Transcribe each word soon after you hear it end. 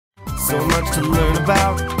so much to learn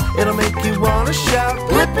about. It'll make you want to shout,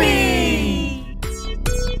 Blippi!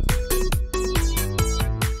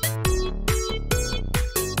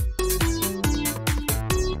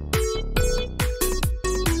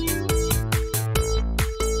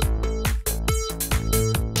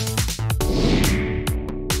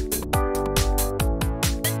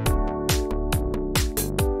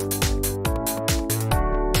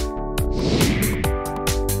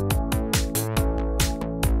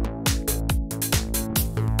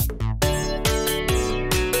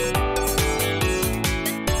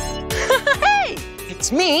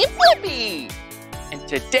 It's me, Blippi! And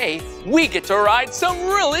today, we get to ride some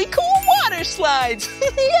really cool water slides!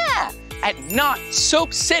 Yeah! At Not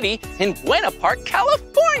Soap City in Buena Park,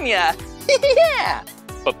 California! Yeah!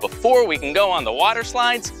 But before we can go on the water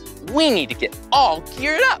slides, we need to get all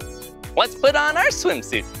geared up. Let's put on our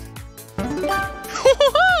swimsuit.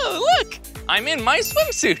 Whoa, look! I'm in my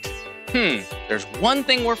swimsuit. There's one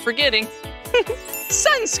thing we're forgetting.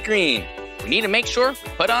 Sunscreen! We need to make sure we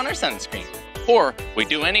put on our sunscreen before we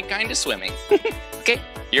do any kind of swimming. Okay,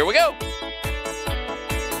 here we go.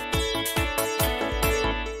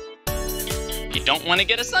 You don't want to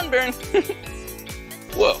get a sunburn.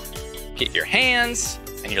 Whoa, get your hands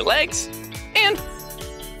and your legs, and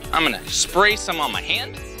I'm gonna spray some on my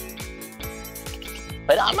hand,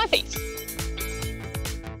 put it on my face.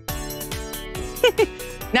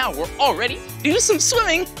 Now we're all ready to do some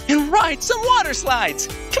swimming and ride some water slides.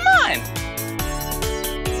 Come on.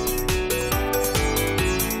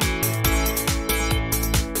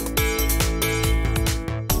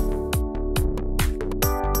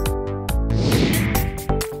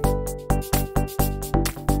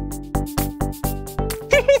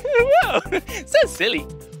 Whoa, so silly.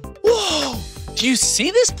 Whoa, do you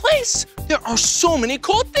see this place? There are so many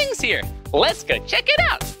cool things here. Let's go check it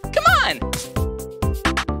out. Come on.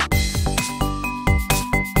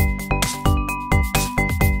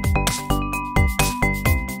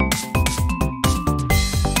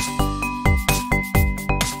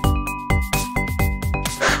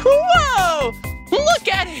 Whoa, look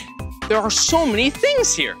at it. There are so many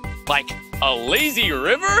things here, like a lazy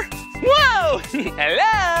river. Whoa,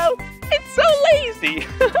 hello, it's so lazy.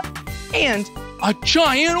 And a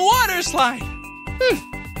giant water slide.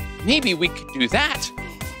 Maybe we could do that.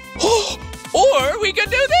 Or we could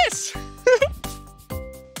do this.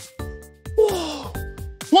 Whoa,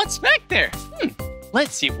 what's back there?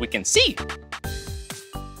 Let's see if we can see.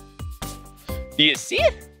 Do you see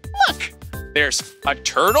it? Look, there's a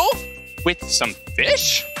turtle with some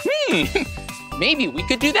fish. Maybe we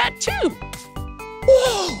could do that too.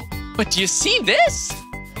 Whoa, but do you see this?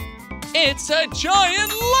 It's a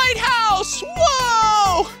giant lighthouse!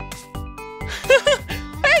 Whoa!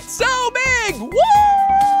 It's so big!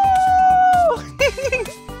 Whoa!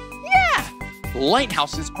 Yeah!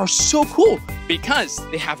 Lighthouses are so cool because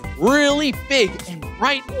they have really big and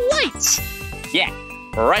bright lights. Yeah,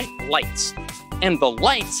 bright lights. And the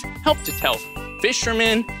lights help to tell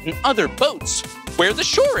fishermen and other boats where the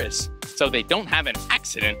shore is so they don't have an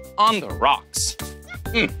accident on the rocks.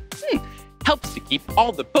 Helps to keep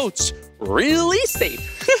all the boats really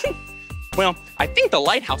safe. Well, I think the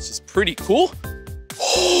lighthouse is pretty cool.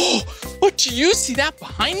 Oh, but do you see that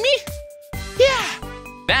behind me? Yeah,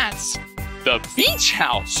 that's the beach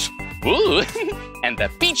house. Ooh, and the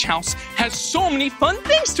beach house has so many fun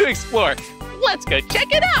things to explore. Let's go check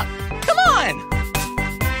it out. Come on.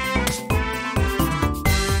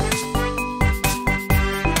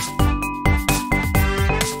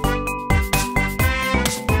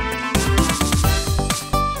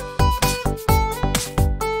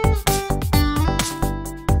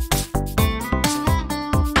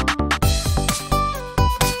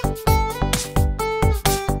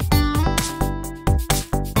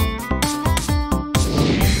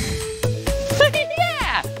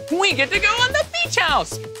 We get to go on the beach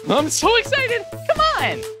house. I'm so excited. Come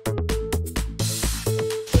on.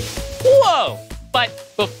 Whoa, but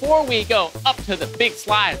before we go up to the big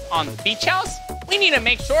slides on the beach house, we need to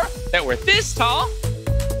make sure that we're this tall.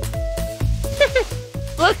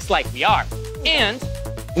 Looks like we are. And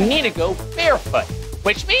we need to go barefoot,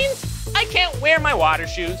 which means I can't wear my water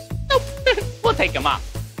shoes. Nope, we'll take them off.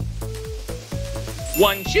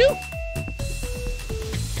 One shoe,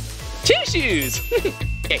 two shoes.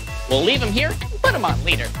 Okay, we'll leave them here and put them on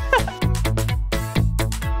later.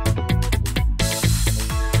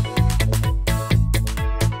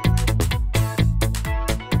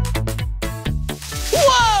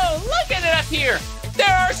 Whoa, look at it up here.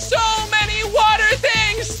 There are so many water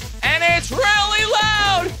things, and it's really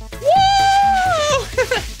loud. Woo!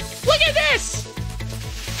 Look at this.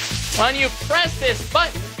 When you press this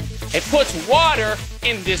button, it puts water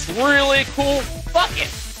in this really cool bucket.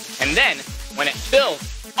 And then when it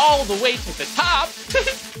fills all the way to the top,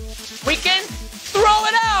 we can throw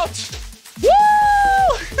it out. Woo!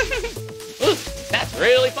 Ooh, that's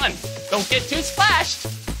really fun. Don't get too splashed.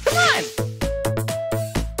 Come on.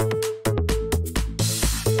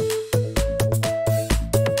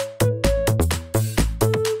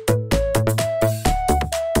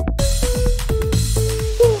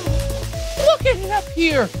 Look at it up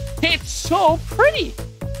here. It's so pretty.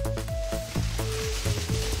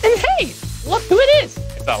 And hey, look who it is.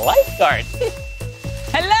 It's a lifeguard.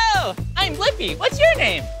 Hello, I'm Blippi. What's your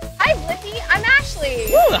name? Hi, Blippi. I'm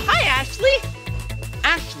Ashley. Ooh, hi, Ashley.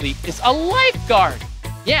 Ashley is a lifeguard.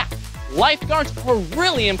 Yeah, lifeguards are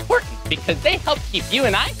really important because they help keep you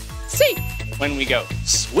and I safe when we go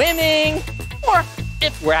swimming or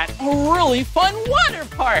if we're at a really fun water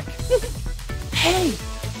park. Hey,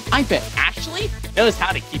 I bet Ashley knows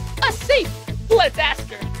how to keep us safe. Let's ask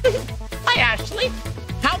her. Hi, Ashley.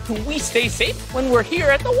 How can we stay safe when we're here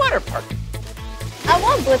at the water park?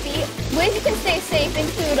 Well, Blippi, ways you can stay safe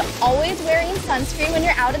include always wearing sunscreen when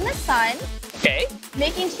you're out in the sun, Okay.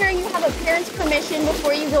 making sure you have a parent's permission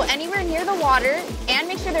before you go anywhere near the water, and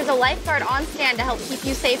make sure there's a lifeguard on stand to help keep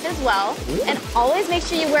you safe as well. And always make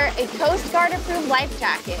sure you wear a Coast Guard approved life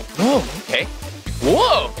jacket. Oh, okay.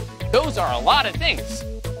 Whoa, those are a lot of things.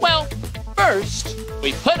 Well, first,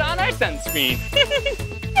 we put on our sunscreen.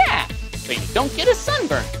 Yeah, so you don't get a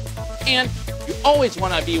sunburn. And you always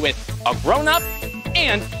want to be with a grown-up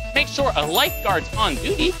and make sure a lifeguard's on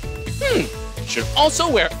duty. You should also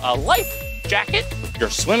wear a life jacket if you're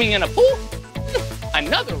swimming in a pool.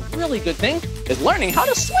 Another really good thing is learning how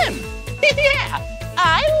to swim. Yeah,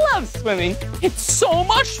 I love swimming. It's so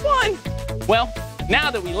much fun. Well, now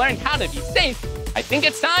that we learned how to be safe, I think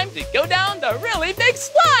it's time to go down the really big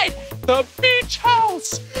slide, the beach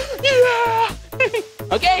house. Yeah.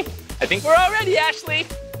 Okay, I think we're all ready, Ashley.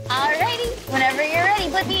 Alrighty, whenever you're ready,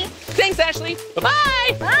 Blippi. Thanks, Ashley.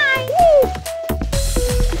 Bye-bye. Bye. Woo.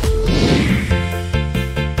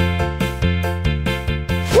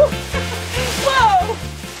 Whoa,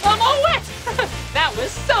 I'm all wet. That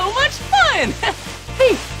was so much fun.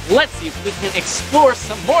 Hey, let's see if we can explore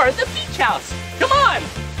some more of the beach house. Come on.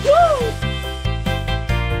 Woo.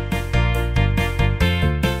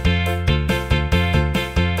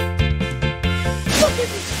 Look at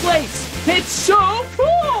this place. It's so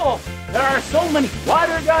cool. There are so many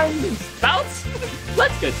water guns and spouts.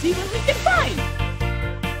 Let's go see what we can find.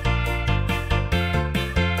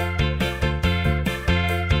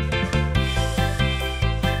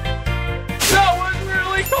 That was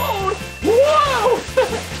really cold. Whoa!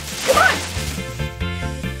 Come on.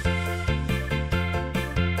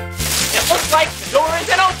 It looks like the door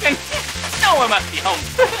isn't open. No one must be home.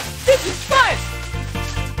 This is fun.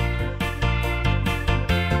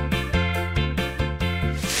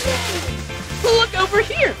 Look over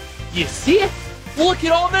here. You see it? Look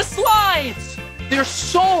at all the slides. There's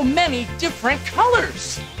so many different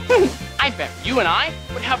colors. I bet you and I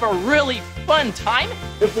would have a really fun time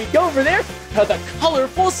if we go over there to the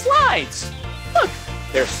colorful slides. Look,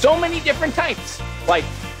 there's so many different types, like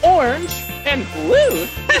orange and blue.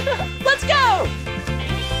 Let's go.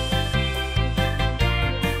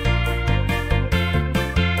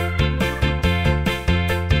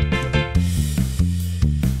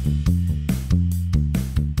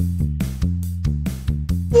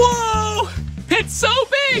 Whoa! It's so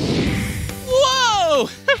big! Whoa!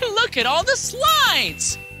 Look at all the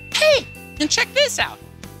slides! Hey, and check this out.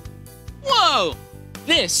 Whoa!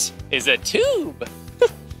 This is a tube.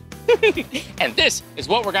 And this is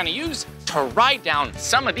what we're gonna use to ride down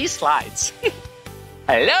some of these slides.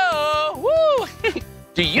 Hello! Woo!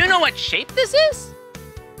 Do you know what shape this is?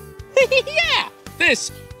 Yeah!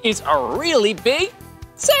 This is a really big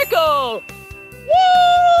circle!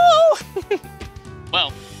 Woo!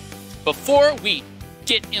 Well, before we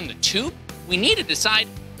get in the tube, we need to decide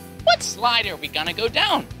what slide are we gonna go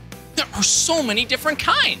down. There are so many different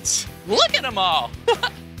kinds. Look at them all.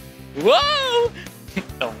 Whoa!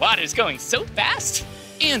 The water's going so fast,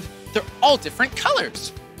 and they're all different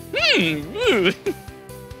colors. Ooh.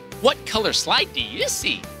 What color slide do you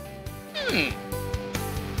see?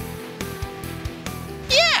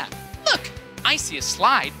 Yeah, look, I see a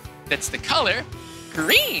slide that's the color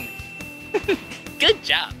green. Good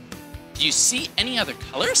job. Do you see any other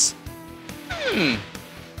colors?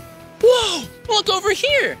 Whoa, look over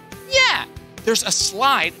here. Yeah, there's a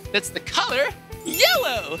slide that's the color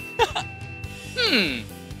yellow. Do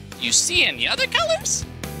you see any other colors?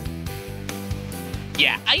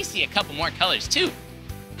 Yeah, I see a couple more colors too.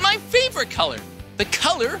 My favorite color, the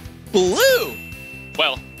color blue.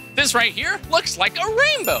 Well, This right here looks like a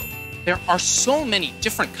rainbow. There are so many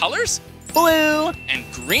different colors. Blue and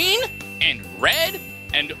green and red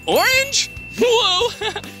and orange. Whoa!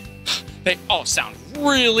 They all sound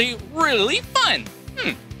really, really fun.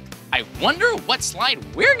 I wonder what slide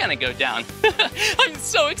we're gonna go down. I'm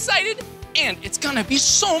so excited, and it's gonna be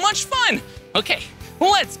so much fun. Okay,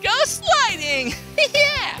 let's go sliding.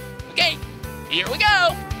 Yeah! Okay, here we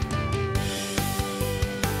go.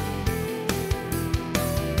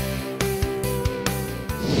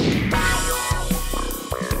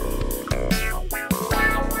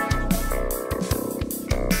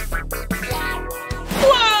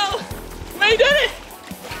 Whoa! We did it!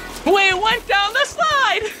 We went down the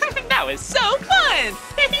slide! That was so fun!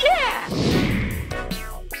 Yeah!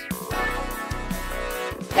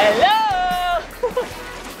 Hello!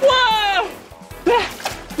 Whoa!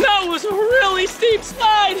 That was a really steep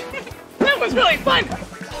slide! That was really fun!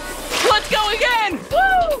 Let's go again!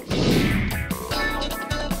 Woo!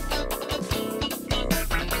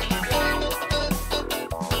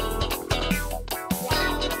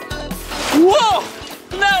 Whoa!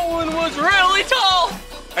 That one was really tall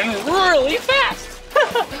and really fast.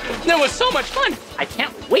 That was so much fun. I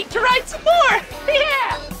can't wait to ride some more.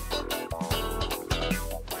 Yeah!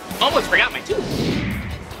 Almost forgot my tube.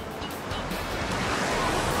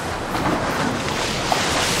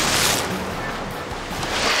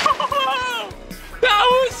 That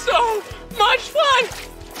was so much fun.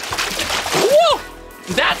 Whoa!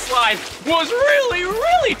 That slide was really,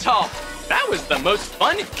 really tall. That was the most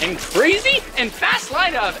fun and crazy and fast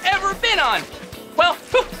slide I've ever been on. Well,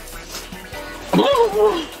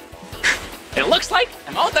 it looks like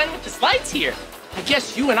I'm all done with the slides here. I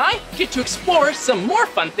guess you and I get to explore some more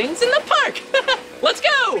fun things in the park. Let's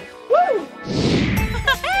go! Woo!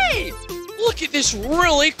 Hey! Look at this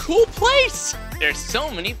really cool place. There's so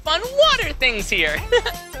many fun water things here.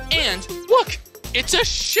 And look, it's a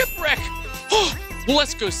shipwreck. Oh,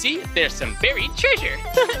 let's go see if there's some buried treasure.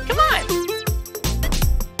 Come on.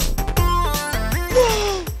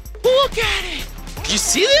 Whoa, look at it. You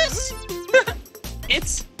see this?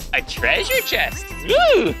 It's a treasure chest.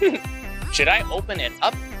 Ooh. Should I open it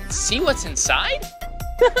up and see what's inside?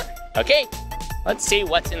 Okay, let's see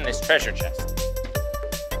what's in this treasure chest.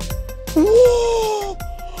 Whoa,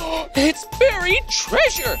 it's buried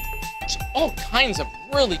treasure. There's all kinds of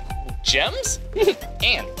really cool gems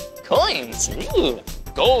and coins. Ooh,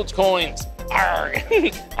 gold coins. Arr.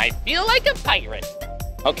 I feel like a pirate.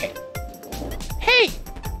 Okay. Hey,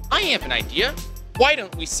 I have an idea. Why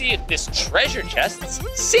don't we see if this treasure chest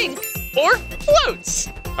sink or floats?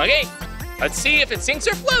 Okay, let's see if it sinks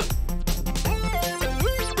or floats.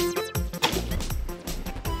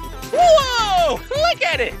 Whoa, look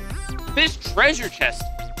at it. This treasure chest,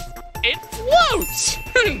 it floats.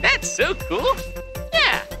 That's so cool.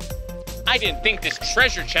 Yeah. I didn't think this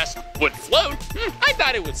treasure chest would float. I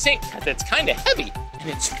thought it would sink because it's kind of heavy and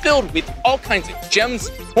it's filled with all kinds of gems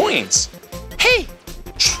and coins. Hey,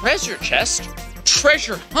 treasure chest,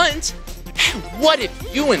 treasure hunt. What if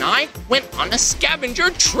you and I went on a scavenger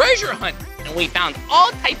treasure hunt and we found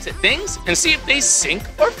all types of things and see if they sink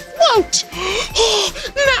or float? Oh,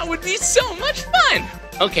 that would be so much fun.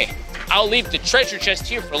 Okay, I'll leave the treasure chest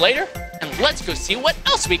here for later and let's go see what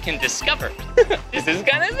else we can discover. This is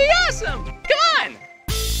gonna be awesome. Come on.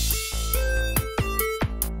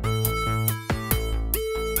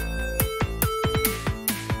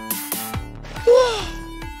 Whoa.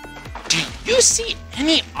 Do you see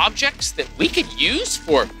any objects that we could use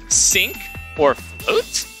for sink or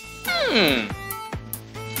float?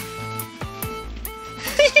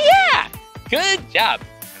 Yeah, good job.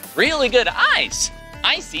 Really good eyes.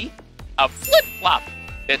 I see a flip-flop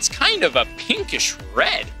that's kind of a pinkish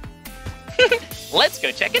red. Let's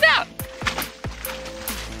go check it out.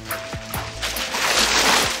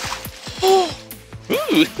 Ooh.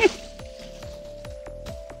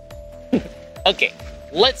 Okay,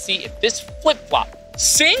 let's see if this flip-flop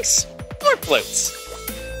sinks or floats.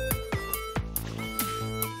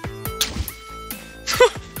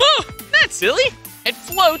 Oh, that's silly. It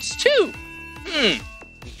floats too. We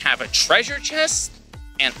have a treasure chest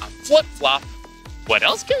and a flip-flop. What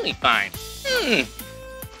else can we find?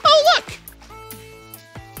 Oh, look.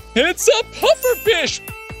 It's a pufferfish.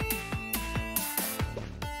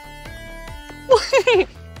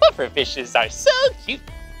 Pufferfishes are so cute.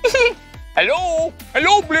 Hello,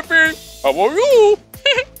 Blippi. How are you?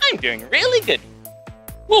 I'm doing really good.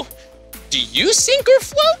 Well, do you sink or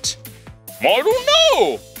float? I don't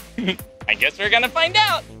know. I guess we're gonna find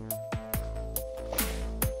out.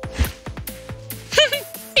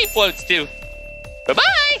 He floats too.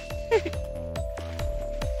 Bye-bye.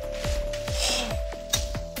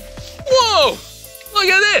 Look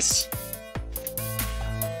at this.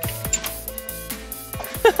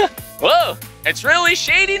 Whoa, it's really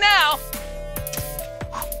shady now.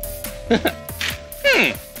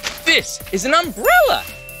 This is an umbrella,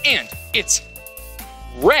 and it's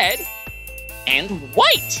red and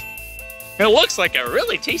white. It looks like a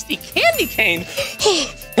really tasty candy cane.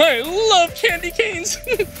 I love candy canes.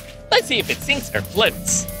 Let's see if it sinks or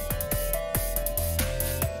floats.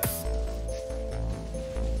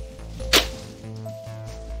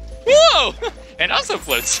 Whoa, it also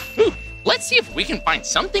floats. Ooh, let's see if we can find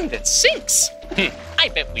something that sinks. I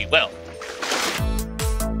bet we will.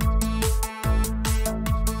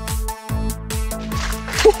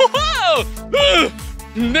 Whoa!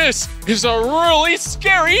 This is a really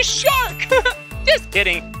scary shark. Just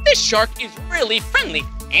kidding. This shark is really friendly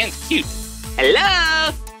and cute.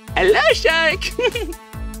 Hello. Hello, shark.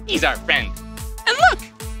 He's our friend. And look,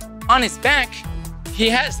 on his back, he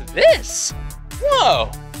has this.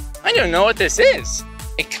 Whoa, I don't know what this is.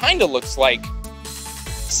 It kind of looks like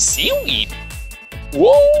seaweed.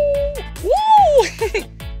 Whoa, whoa.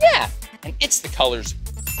 Yeah, and it's the colors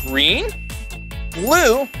green,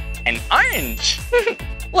 blue, and orange.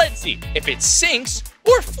 Let's see if it sinks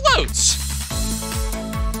or floats.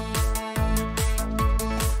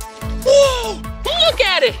 Whoa, look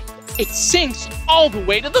at it. It sinks all the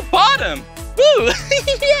way to the bottom. Ooh,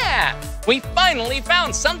 yeah, we finally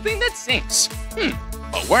found something that sinks.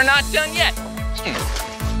 But we're not done yet.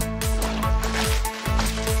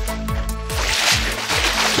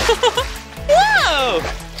 Whoa,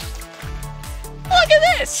 look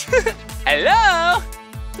at this. Hello.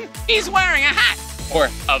 He's wearing a hat, or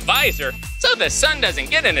a visor, so the sun doesn't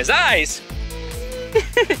get in his eyes.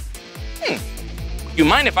 You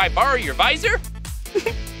mind if I borrow your visor?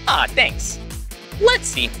 Ah, thanks. Let's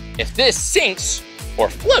see if this sinks or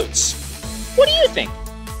floats. What do you think?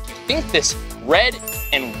 Do you think this red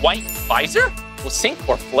and white visor will sink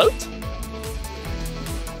or float?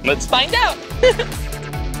 Let's find out.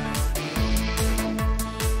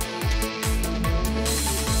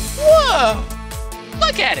 Whoa!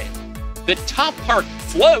 Look at it. The top part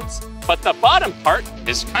floats, but the bottom part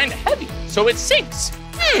is kind of heavy, so it sinks.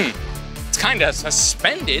 It's kind of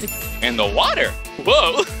suspended in the water.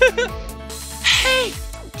 Whoa. Hey,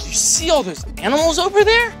 do you see all those animals over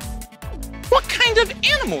there? What kind of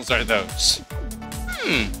animals are those?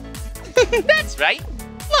 That's right.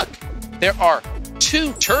 Look, there are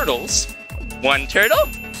 2 turtles, 1 turtle,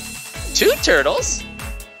 2 turtles,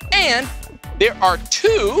 and there are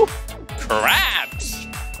 2 crabs.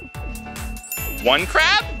 1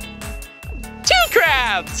 crab, 2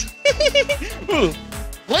 crabs. Ooh,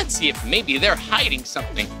 let's see if maybe they're hiding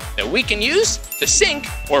something that we can use to sink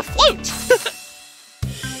or float.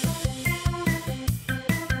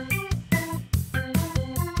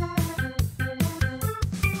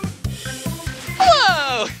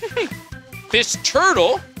 Whoa! This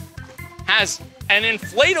turtle has an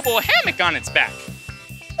inflatable hammock on its back.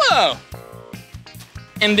 Whoa!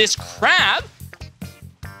 And this crab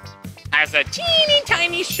has a teeny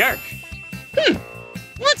tiny shark.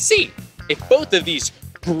 Let's see if both of these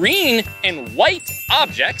green and white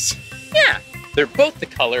objects, yeah, they're both the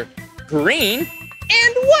color green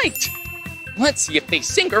and white. Let's see if they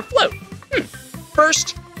sink or float.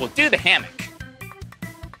 First, we'll do the hammock.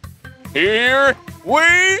 Here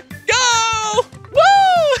we go!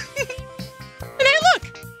 Woo! And hey, look,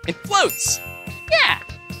 it floats. Yeah.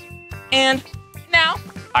 And now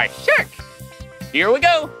our shark. Here we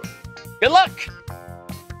go. Good luck.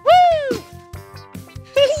 Woo!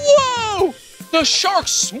 Whoa! The shark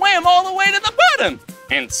swam all the way to the bottom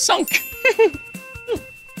and sunk.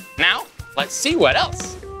 Now, let's see what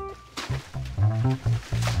else.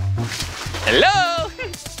 Hello?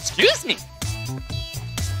 Excuse me.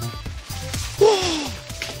 Whoa!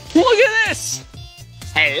 Look at this.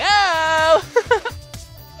 Hello?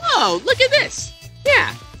 Oh, look at this.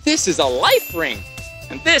 Yeah, this is a life ring.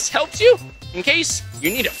 And this helps you in case you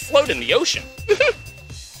need to float in the ocean.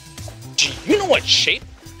 Do you know what shape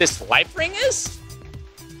this life ring is?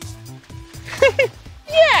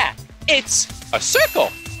 Yeah, it's a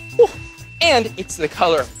circle. And it's the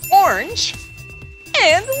color orange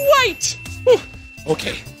and white.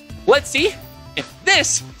 Okay, let's see if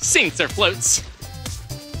this sinks or floats.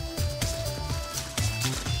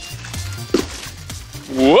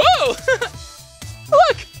 Whoa!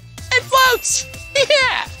 Look, it floats.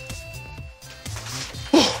 Yeah.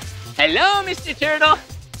 Hello, Mr. Turtle.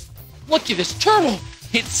 Look at this turtle.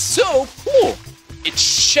 It's so cool. Its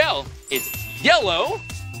shell is yellow,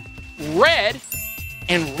 red,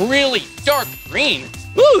 and really dark green.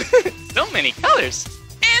 Woo, so many colors.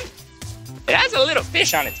 And it has a little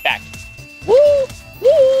fish on its back. Woo,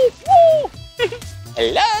 Woo, woo.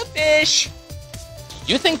 Hello, fish.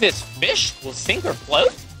 Do you think this fish will sink or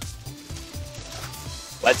float?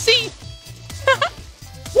 Let's see.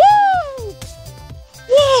 Woo!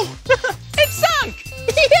 Whoa! It sunk!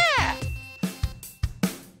 Yeah!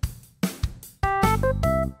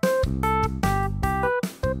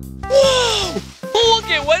 Whoa! Look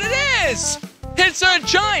at what it is! It's a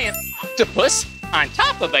giant octopus on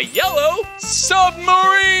top of a yellow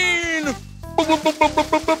submarine!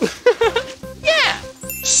 Yeah!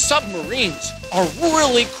 Submarines are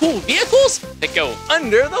really cool vehicles that go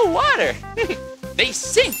under the water. They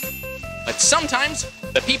sink, but sometimes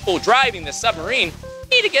the people driving the submarine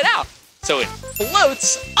need to get out, so it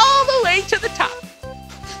floats all the way to the top.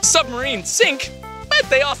 Submarines sink, but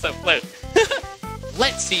they also float.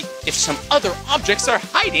 Let's see if some other objects are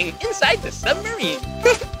hiding inside the submarine.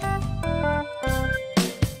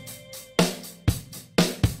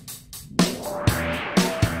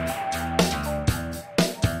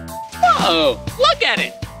 Whoa, look at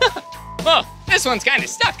it. Oh, this one's kind of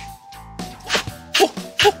stuck.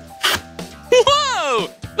 Whoa!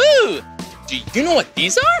 Ooh! Do you know what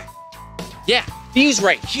these are? Yeah, these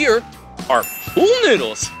right here are pool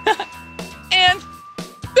noodles. And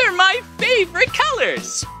they're my favorite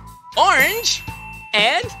colors. Orange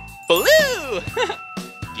and blue.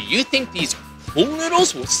 Do you think these pool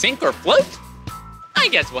noodles will sink or float? I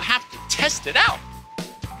guess we'll have to test it out.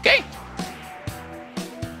 Okay.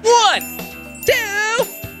 1, 2,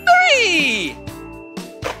 3.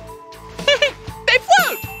 They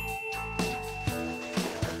float.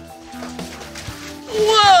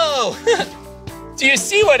 Whoa! Do you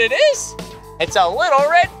see what it is? It's a little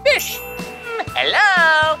red fish.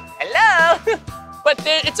 Hello, hello. But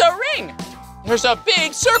it's a ring. There's a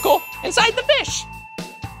big circle inside the fish.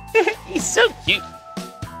 He's so cute.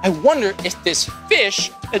 I wonder if this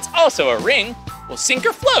fish that's also a ring will sink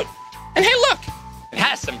or float. And hey, look, it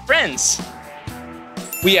has some friends.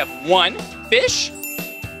 We have 1 fish,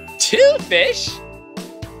 2 fish,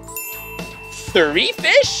 3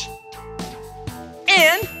 fish,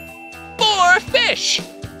 and 4 fish.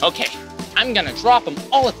 Okay, I'm gonna drop them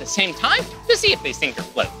all at the same time to see if they sink or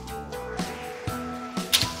float.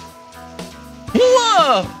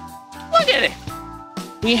 Whoa, look at it.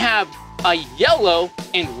 We have a yellow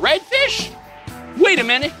and red fish. Wait a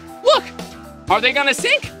minute, look. Are they gonna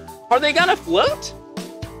sink? Are they gonna float?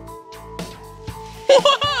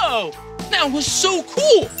 Whoa, that was so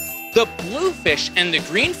cool. The blue fish and the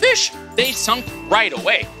green fish, they sunk right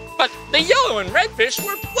away. But the yellow and red fish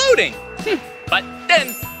were floating. But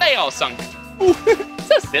then they all sunk.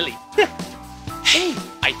 So silly. Hey,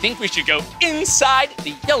 I think we should go inside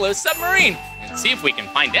the yellow submarine and see if we can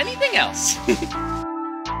find anything else.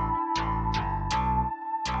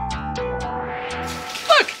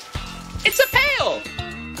 Look, it's a pail.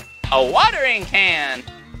 A watering can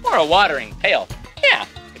or a watering pail. Yeah,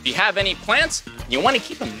 if you have any plants, you want to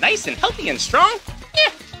keep them nice and healthy and strong,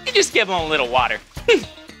 yeah, you just give them a little water.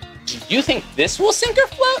 Do you think this will sink or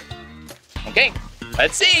float? Okay,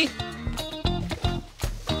 let's see.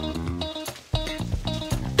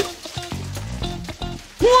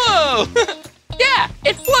 Whoa! Yeah,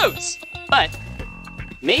 it floats. But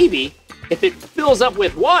maybe if it fills up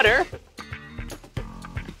with water,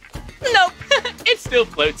 nope, it still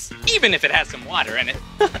floats, even if it has some water in it.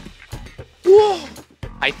 Whoa,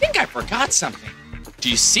 I think I forgot something. Do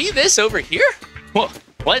you see this over here? Well,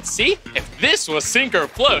 let's see if this will sink or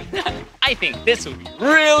float. I think this will be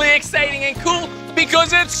really exciting and cool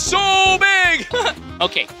because it's so big.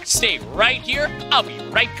 Okay, stay right here. I'll be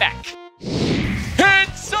right back.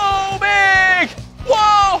 It's so big!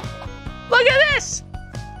 Whoa! Look at this!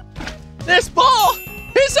 This ball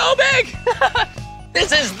is so big!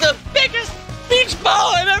 This is the biggest beach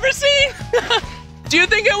ball I've ever seen! Do you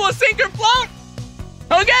think it will sink or float?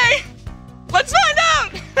 Okay, let's find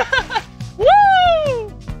out!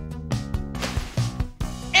 Woo!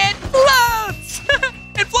 It floats!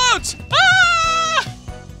 It floats! Ah!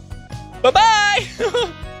 Bye-bye!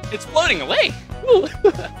 It's floating away. Ooh.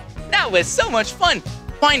 That was so much fun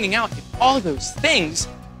finding out if all those things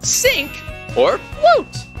sink or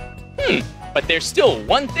float. But there's still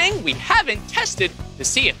one thing we haven't tested to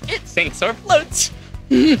see if it sinks or floats.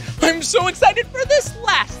 I'm so excited for this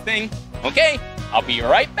last thing. Okay, I'll be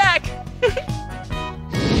right back.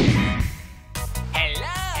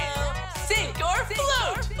 Hello, sink or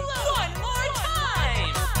float. One more time.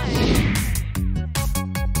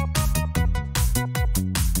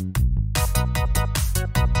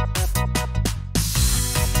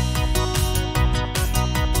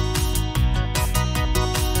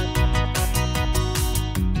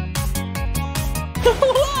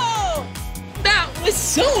 Whoa! That was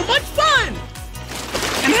so much fun!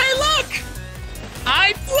 And hey, look!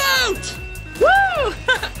 I float! Woo!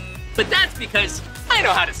 But that's because I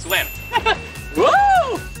know how to swim.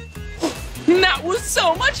 Woo! That was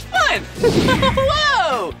so much fun!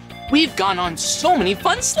 Whoa! We've gone on so many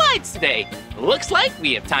fun slides today. Looks like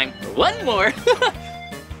we have time for one more.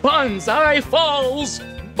 Bonsai Falls!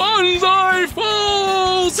 Bonsai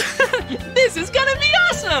Falls! This is gonna be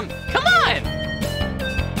awesome! Come on!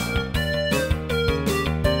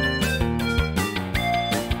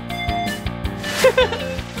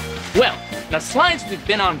 Well, the slides we've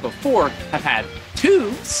been on before have had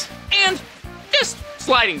tubes and just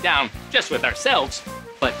sliding down just with ourselves.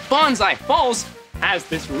 But Bonsai Falls has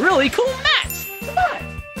this really cool mat. Come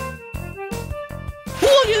on.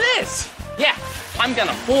 Look at this. Yeah, I'm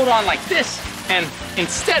gonna hold on like this, and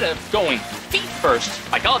instead of going feet first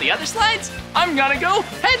like all the other slides, I'm gonna go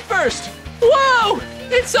head first. Whoa,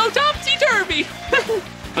 it's so topsy-turvy.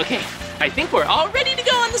 Okay, I think we're all ready to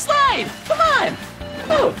go on the slide. Come on.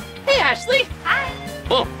 Oh, hey, Ashley. Hi.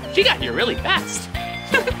 Oh, she got here really fast.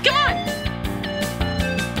 Come on.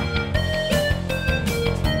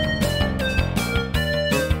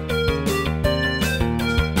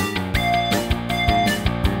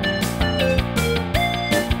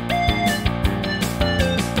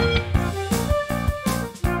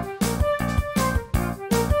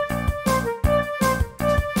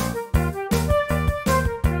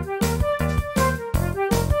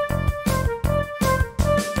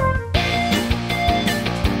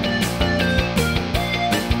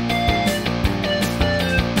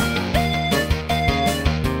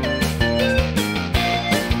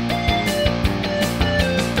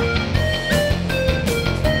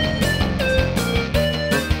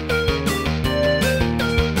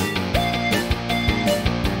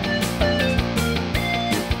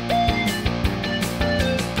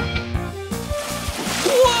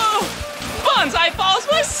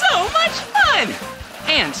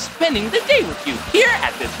 And spending the day with you here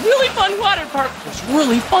at this really fun water park was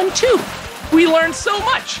really fun too. We learned so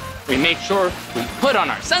much. We made sure we put on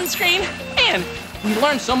our sunscreen, and we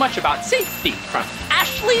learned so much about safety from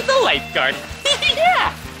Ashley the lifeguard.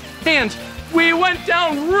 Yeah! And we went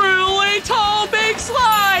down really tall, big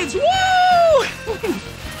slides. Woo!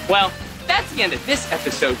 Well, that's the end of this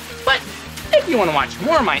episode, but if you want to watch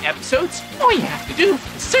more of my episodes, all you have to do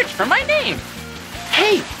is search for my name.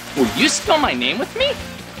 Hey, will you spell my name with me?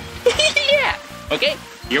 Yeah! Okay,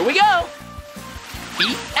 here we go.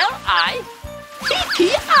 B-L-I-P-P-I.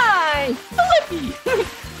 Blippi.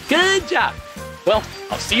 Good job. Well,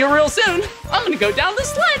 I'll see you real soon. I'm gonna go down the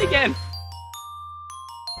slide again.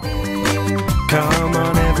 Come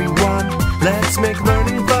on, everyone, let's make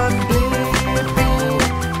learning fun. Blippi,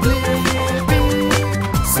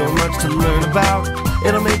 Blippi. So much to learn about,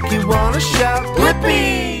 it'll make you wanna shout.